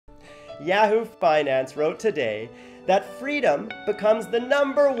Yahoo Finance wrote today that Freedom becomes the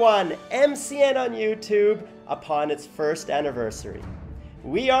 #1 MCN on YouTube upon its first anniversary.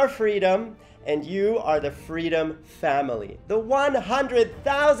 We are Freedom, and you are the Freedom family, the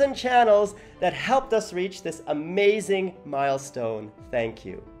 100,000 channels that helped us reach this amazing milestone. Thank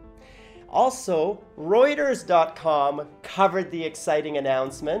you. Also, Reuters.com covered the exciting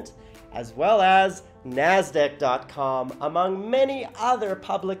announcement, as well as Nasdaq.com, among many other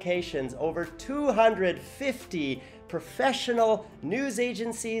publications. Over 250 professional news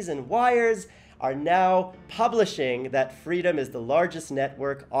agencies and wires are now publishing that Freedom is the largest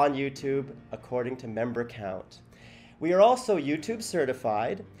network on YouTube according to member count. We are also YouTube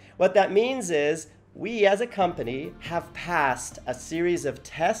certified. What that means is we as a company have passed a series of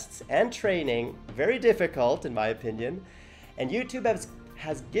tests and training, very difficult in my opinion, and YouTube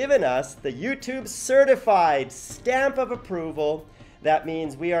has given us the YouTube certified stamp of approval. That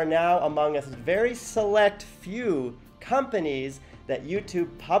means we are now among a very select few companies that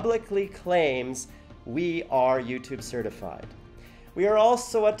YouTube publicly claims we are YouTube certified. We are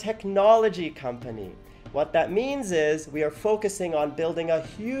also a technology company. What that means is we are focusing on building a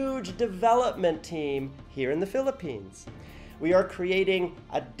huge development team here in the Philippines. We are creating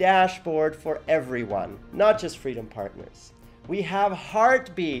a dashboard for everyone, not just Freedom partners. We have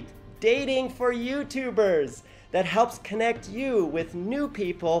Heartbeat, dating for YouTubers, that helps connect you with new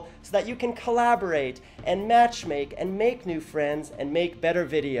people so that you can collaborate and matchmake and make new friends and make better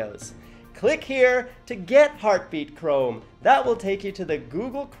videos. Click here to get Heartbeat Chrome. That will take you to the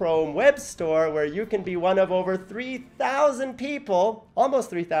Google Chrome web store where you can be one of over 3,000 people, almost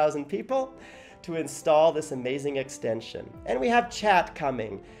 3,000 people, to install this amazing extension. And we have chat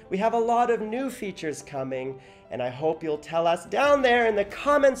coming. We have a lot of new features coming, and I hope you'll tell us down there in the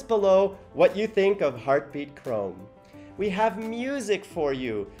comments below what you think of Heartbeat Chrome. We have music for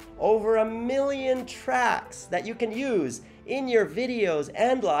you, over 1 million tracks that you can use in your videos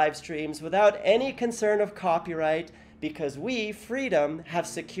and live streams without any concern of copyright, because we, Freedom, have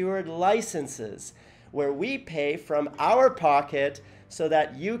secured licenses where we pay from our pocket so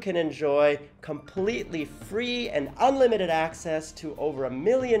that you can enjoy completely free and unlimited access to over 1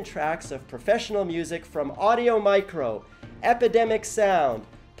 million tracks of professional music from Audio Micro, Epidemic Sound,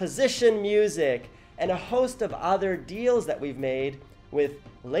 Position Music, and a host of other deals that we've made with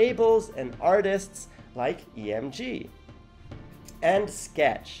labels and artists like EMG. And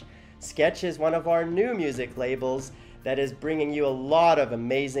Sketch. Sketch is one of our new music labels that is bringing you a lot of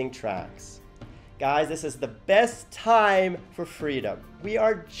amazing tracks. Guys, this is the best time for Freedom. We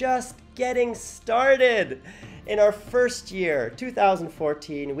are just getting started. In our first year,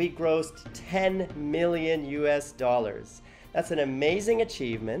 2014, we grossed $10 million US. That's an amazing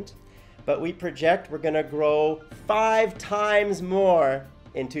achievement, but we project we're gonna grow 5 times more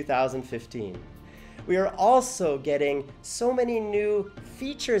in 2015. We are also getting so many new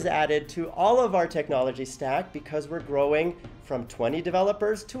features added to all of our technology stack because we're growing from 20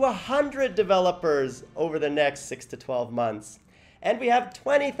 developers to 100 developers over the next 6 to 12 months. And we have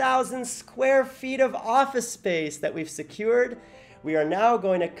 20,000 square feet of office space that we've secured. We are now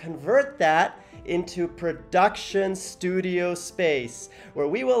going to convert that into production studio space, where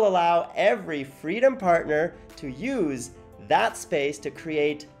we will allow every Freedom partner to use that space to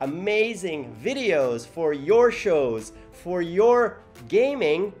create amazing videos for your shows, for your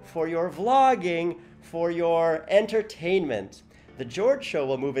gaming, for your vlogging, for your entertainment. The George Show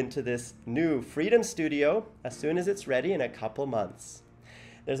will move into this new Freedom Studio as soon as it's ready in a couple months.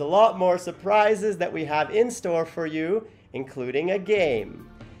 There's a lot more surprises that we have in store for you, including a game.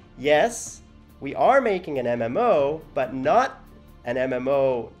 Yes, we are making an MMO, but not an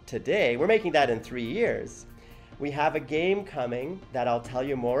MMO today. We're making that in 3 years. We have a game coming that I'll tell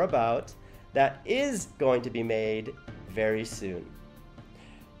you more about that is going to be made very soon.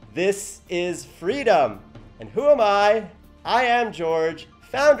 This is Freedom. And who am I? I am George,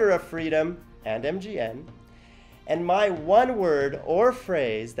 founder of Freedom and MGN. And my one word or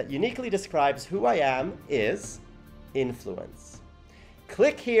phrase that uniquely describes who I am is influence.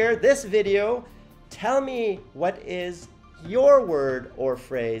 Click here, this video. Tell me what is your word or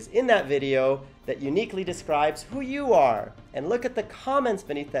phrase in that video that uniquely describes who you are, and look at the comments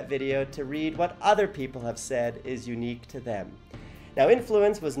beneath that video to read what other people have said is unique to them. Now,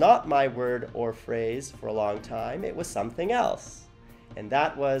 influence was not my word or phrase for a long time. It was something else, and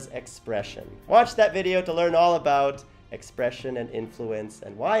that was expression. Watch that video to learn all about expression and influence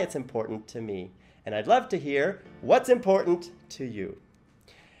and why it's important to me. And I'd love to hear what's important to you.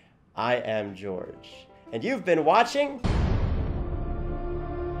 I am George, and you've been watching.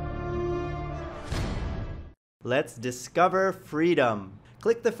 Let's discover freedom.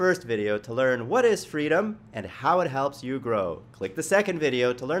 Click the first video to learn what is freedom and how it helps you grow. Click the second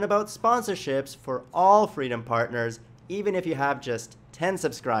video to learn about sponsorships for all Freedom partners, even if you have just 10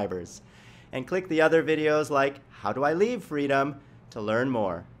 subscribers. And click the other videos like How Do I Leave Freedom to learn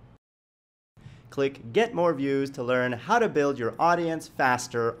more. Click Get More Views to learn how to build your audience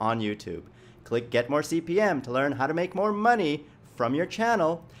faster on YouTube. Click Get More CPM to learn how to make more money from your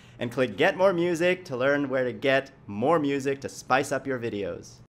channel. And click Get More Music to learn where to get more music to spice up your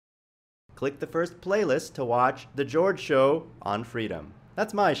videos. Click the first playlist to watch The George Show on Freedom.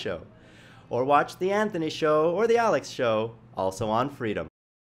 That's my show. Or watch The Anthony Show or The Alex Show, also on Freedom.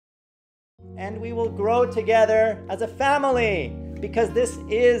 And we will grow together as a family, because this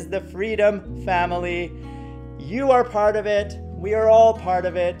is the Freedom family. You are part of it, we are all part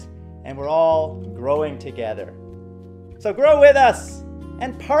of it, and we're all growing together. So grow with us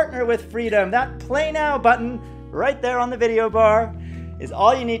and partner with Freedom. That Play Now button right there on the video bar is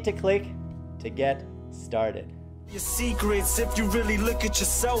all you need to click to get started. Your secrets, if you really look at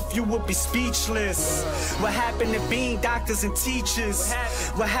yourself, you would be speechless. What happened to being doctors and teachers?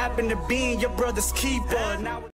 What happened to being your brother's keeper? Now